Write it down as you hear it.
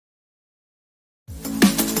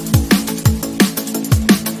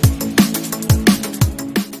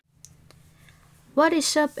What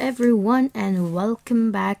is up everyone, and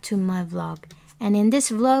welcome back to my vlog. And in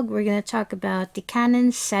this vlog we're gonna talk about the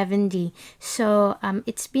Canon 7D. So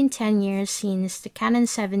it's been 10 years since the Canon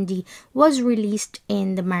 7D was released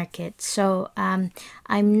in the market. So I'm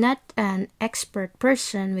not an expert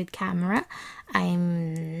person with camera.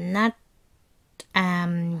 I'm not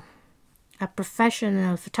a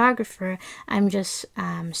professional photographer. I'm just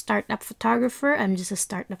startup photographer. I'm just a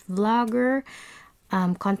startup vlogger,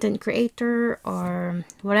 content creator, or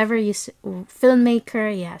whatever you filmmaker.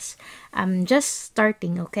 Yes, I'm just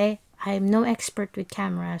starting. Okay, I'm no expert with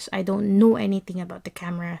cameras. I don't know anything about the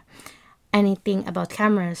camera, anything about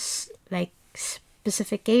cameras like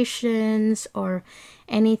specifications or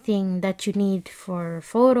anything that you need for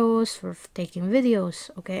photos, for taking videos.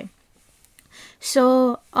 Okay,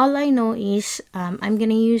 so all I know is I'm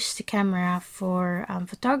gonna use the camera for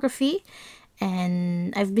photography,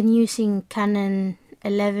 and I've been using Canon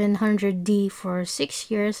 1100D for 6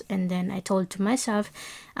 years, and then I told to myself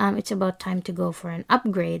it's about time to go for an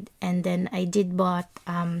upgrade, and then I did bought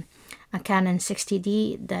a Canon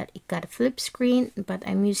 60D that it got a flip screen, but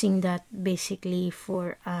I'm using that basically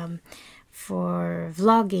for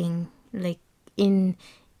vlogging, like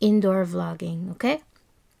indoor vlogging. Okay,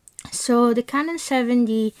 so the Canon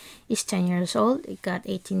 7D is 10 years old. It got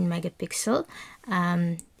 18 megapixel.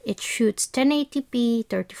 It shoots 1080p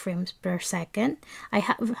 30 frames per second. I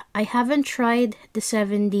haven't tried the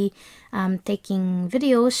 7D taking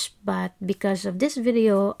videos, but because of this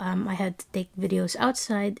video I had to take videos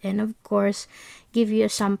outside, and of course give you a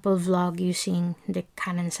sample vlog using the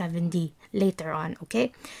Canon 7D later on.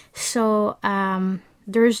 Okay, so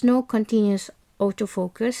there's no continuous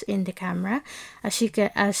autofocus in the camera. As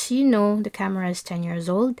you know, the camera is 10 years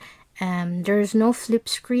old. There's no flip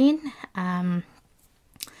screen.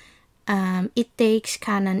 It takes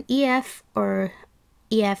Canon EF or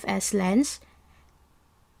EFS lens,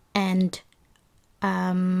 and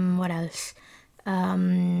what else?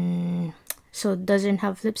 So it doesn't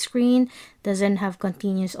have flip screen, doesn't have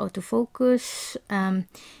continuous autofocus.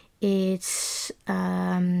 It's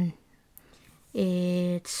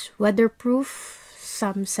weatherproof.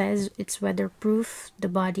 Some says it's weatherproof. The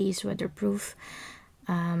body is weatherproof.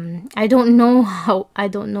 I don't know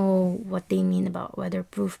what they mean about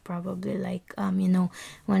weatherproof. Probably like you know,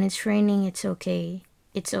 when it's raining it's okay.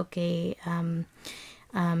 It's okay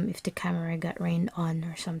if the camera got rained on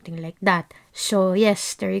or something like that. So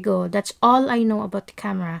yes, there you go. That's all I know about the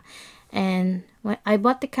camera. And when I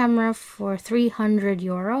bought the camera for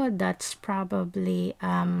 €300, that's probably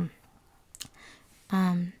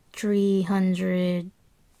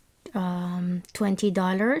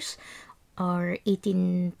 $320 or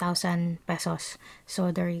 18,000 pesos.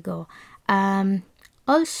 So there you go.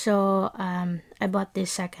 Also I bought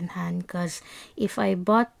this secondhand because if I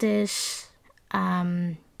bought this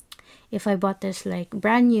like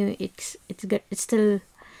brand new, it's still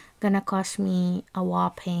gonna cost me a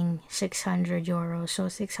whopping €600. So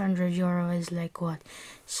 €600 is like what,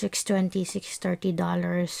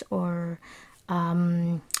 $630 or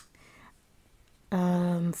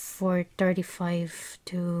for 35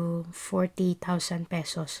 to 40,000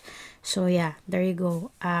 pesos. So yeah, there you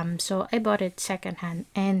go. So I bought it secondhand,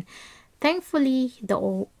 and thankfully the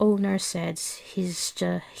owner says he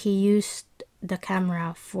used the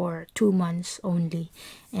camera for 2 months only,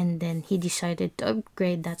 and then he decided to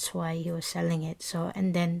upgrade. That's why he was selling it. So,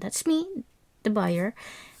 and then that's me, the buyer.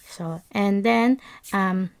 So, and then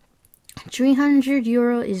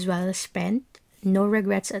 €300 is well spent. No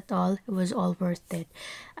regrets at all. It was all worth it.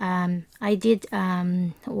 I did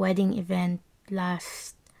wedding event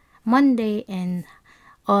last Monday, and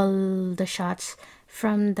all the shots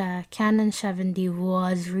from the Canon 7D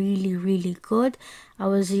was really good. I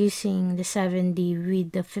was using the 7D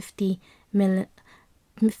with the 50 mils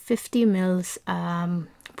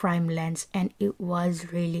prime lens, and it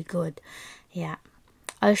was really good. Yeah,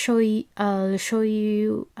 I'll show you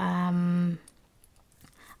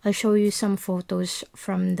some photos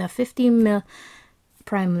from the 50 mil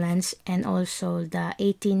prime lens, and also the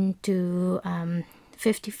 18 to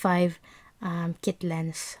 55 kit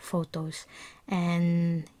lens photos.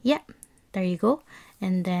 And yeah, there you go.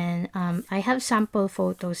 And then I have sample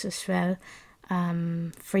photos as well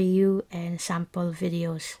for you, and sample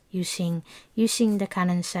videos using the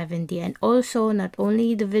Canon 7D. And also not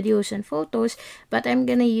only the videos and photos, but I'm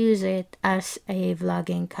gonna use it as a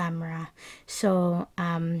vlogging camera. So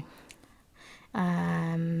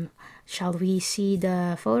shall we see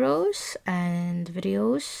the photos and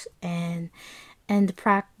videos and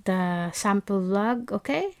the sample vlog?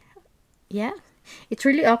 Okay, yeah. It's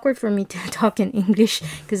really awkward for me to talk in English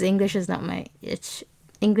because English is not my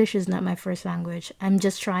English is not my first language. I'm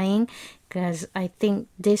just trying because I think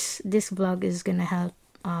this vlog is gonna help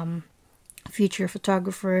future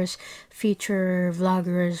photographers, future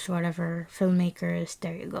vloggers, whatever, filmmakers.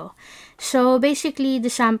 There you go. So basically, the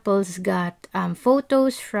samples got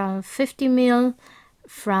photos from 50 mil,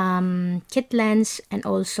 from kit lens, and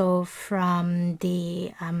also from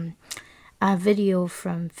the video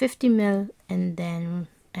from 50 mil,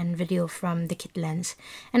 and video from the kit lens.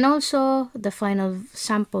 And also the final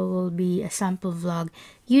sample will be a sample vlog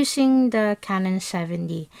using the Canon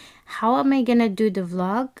 70. How am I gonna do the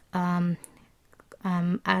vlog?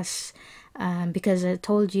 Because I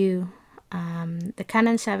told you the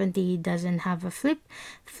Canon 70 doesn't have a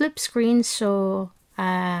flip screen, so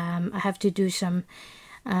I have to do some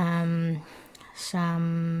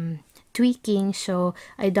tweaking. So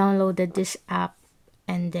I downloaded this app,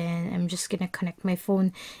 and then I'm just gonna connect my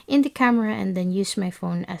phone in the camera and then use my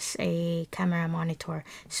phone as a camera monitor.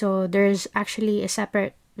 So there's actually a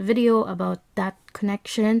separate video about that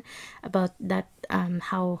connection, about that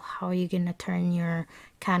how you're gonna turn your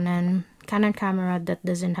Canon camera that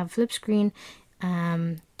doesn't have flip screen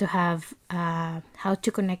to have how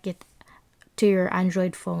to connect it to your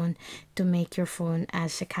Android phone to make your phone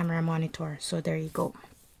as a camera monitor. So there you go.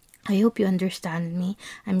 I hope you understand me.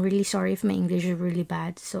 I'm really sorry if my English is really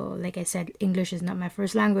bad. So like I said, English is not my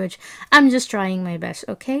first language. I'm just trying my best,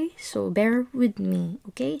 okay? So bear with me,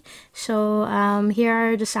 okay? So here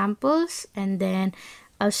are the samples, and then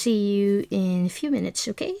I'll see you in a few minutes,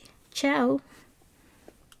 okay? Ciao!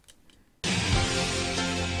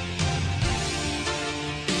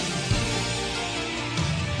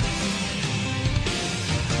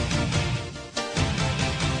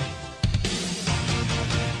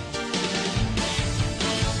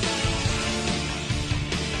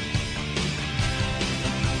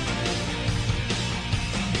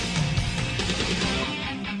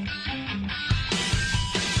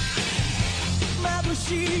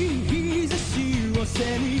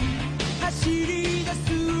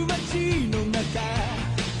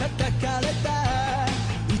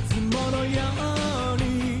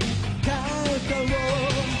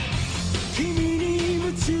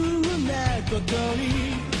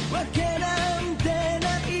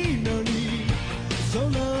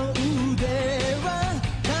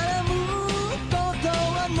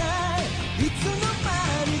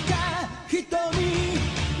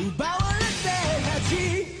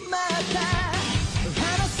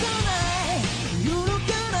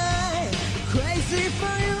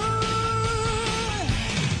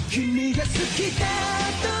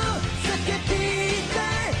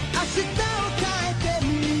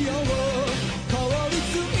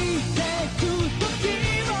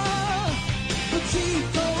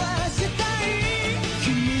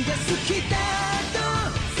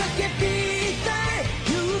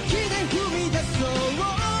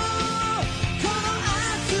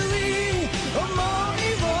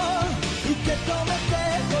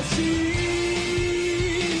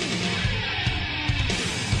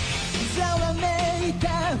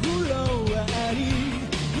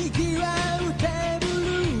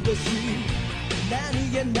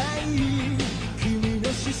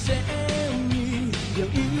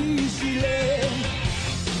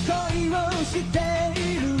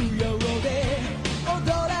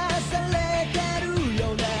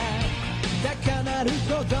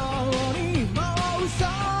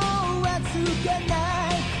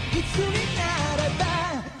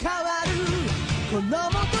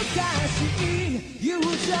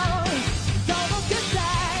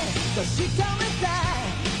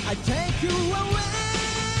 I take you away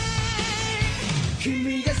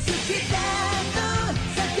君が好きだと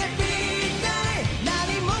叫びたい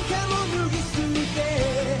何もかも脱ぎ捨て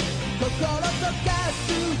心溶かす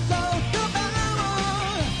言葉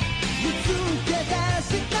を見つけ出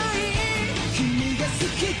したい君が好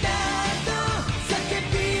きだと叫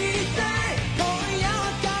びたい今夜は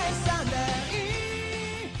返さない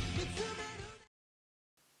見つめる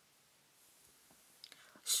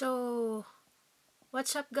So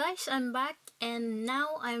what's up guys, I'm back, and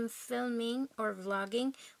now I'm filming or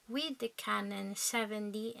vlogging with the Canon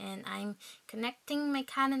 70, and I'm connecting my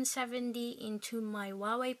Canon 70 into my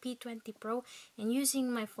Huawei P20 Pro and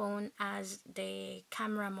using my phone as the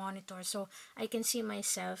camera monitor so I can see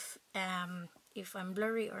myself if I'm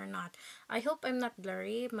blurry or not. I hope I'm not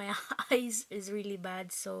blurry. My eyes is really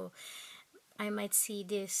bad, so I might see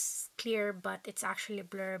this clear but it's actually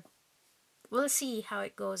blurred. We'll see how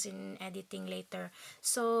it goes in editing later.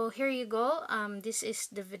 So here you go. This is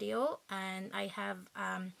the video, and I have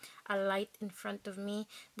a light in front of me.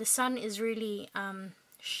 The sun is really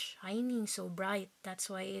shining so bright. That's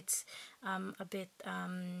why it's a bit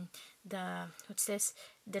the what's this,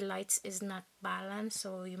 the lights is not balanced,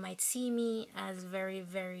 so you might see me as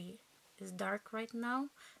very is dark right now,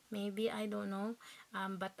 maybe, I don't know,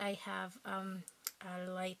 but I have a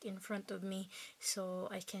light in front of me, so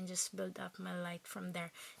I can just build up my light from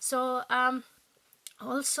there. So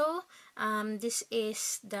also this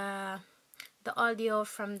is the audio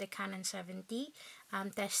from the Canon 70.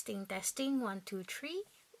 Testing 1 2 3,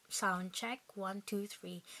 sound check 1 2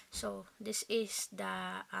 3. So this is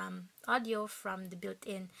the audio from the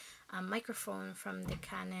built-in microphone from the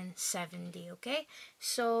Canon 70. Okay,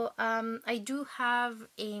 so I do have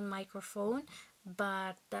a microphone,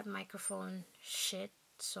 but that microphone shit,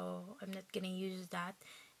 so I'm not gonna use that.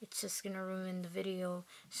 It's just gonna ruin the video.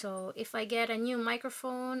 So if I get a new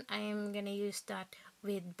microphone, I'm gonna use that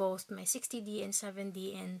with both my 60D and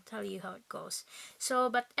 7D and tell you how it goes. So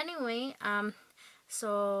but anyway,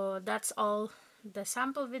 so that's all the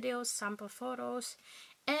sample videos, sample photos,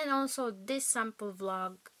 and also this sample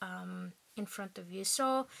vlog in front of you.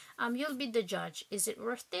 So you'll be the judge. Is it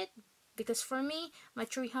worth it? Because for me, my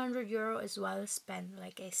 €300 is well spent.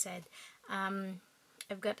 Like I said,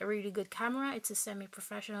 I've got a really good camera. It's a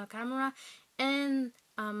semi-professional camera, and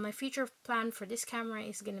my future plan for this camera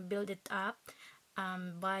is gonna build it up,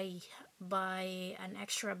 by an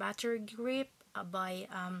extra battery grip, by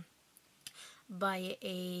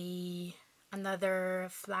a another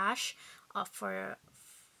flash for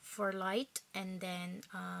light, and then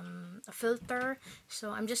a filter.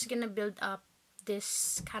 So I'm just gonna build up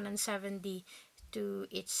this Canon 7D to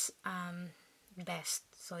its best.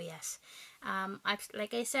 So yes,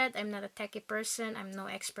 like I said, I'm not a techie person. I'm no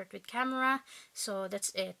expert with camera. So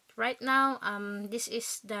that's it. Right now, this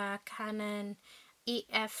is the Canon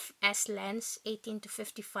EFS lens, 18 to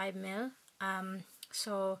 55 mil.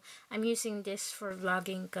 So I'm using this for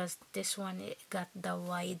vlogging because this one, it got the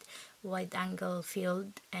wide angle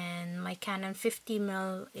field, and my Canon 50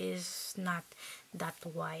 mil is not that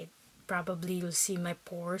wide. Probably you'll see my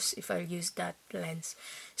pores if I use that lens.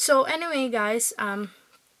 So anyway guys,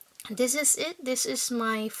 this is it. This is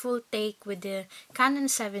my full take with the Canon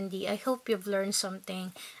 7D. I hope you've learned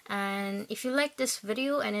something, and if you like this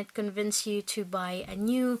video and it convinced you to buy a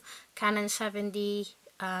new Canon 7D,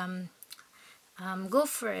 go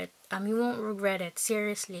for it. You won't regret it,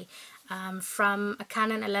 seriously. From a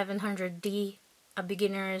Canon 1100D, a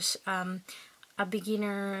beginner's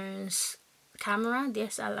camera,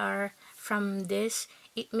 DSLR, from this,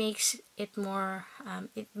 it makes it more,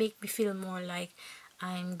 it make me feel more like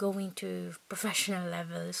I'm going to professional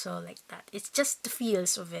level. So like that, it's just the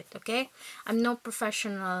feels of it. Okay, I'm no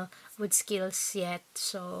professional with skills yet,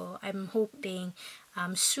 so I'm hoping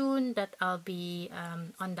soon that I'll be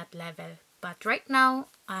on that level. But right now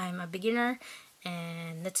I'm a beginner,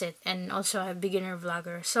 and that's it. And also a beginner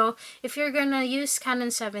vlogger. So if you're gonna use Canon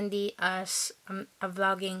 7D as a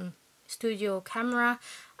vlogging studio camera,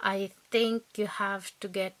 I think you have to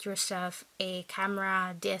get yourself a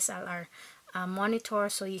camera DSLR monitor,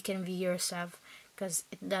 so you can view yourself, because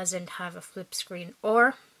it doesn't have a flip screen.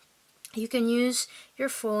 Or you can use your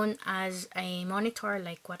phone as a monitor,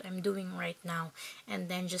 like what I'm doing right now, and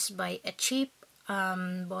then just buy a cheap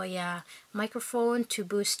Boya microphone to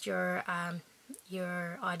boost your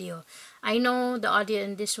audio. I know the audio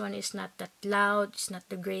in this one is not that loud, it's not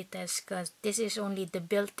the greatest, because this is only the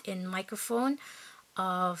built-in microphone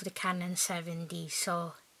of the Canon 7D.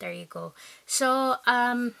 So there you go. So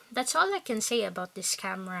that's all I can say about this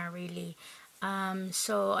camera, really.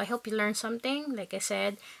 So I hope you learned something. Like I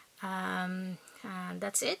said,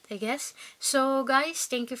 that's it, I guess. So guys,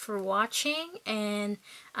 thank you for watching, and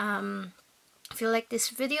if you like this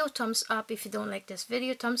video, thumbs up. If you don't like this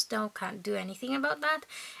video, thumbs down. Can't do anything about that.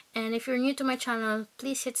 And if you're new to my channel,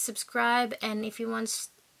 please hit subscribe. And if you want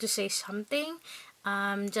to say something,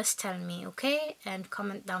 just tell me, okay? And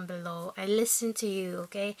comment down below. I listen to you,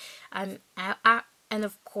 okay? And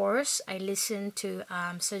of course, I listen to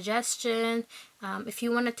suggestion. If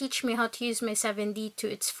you want to teach me how to use my 7D to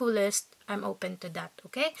its fullest, I'm open to that,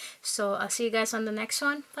 okay? So I'll see you guys on the next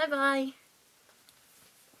one. Bye bye.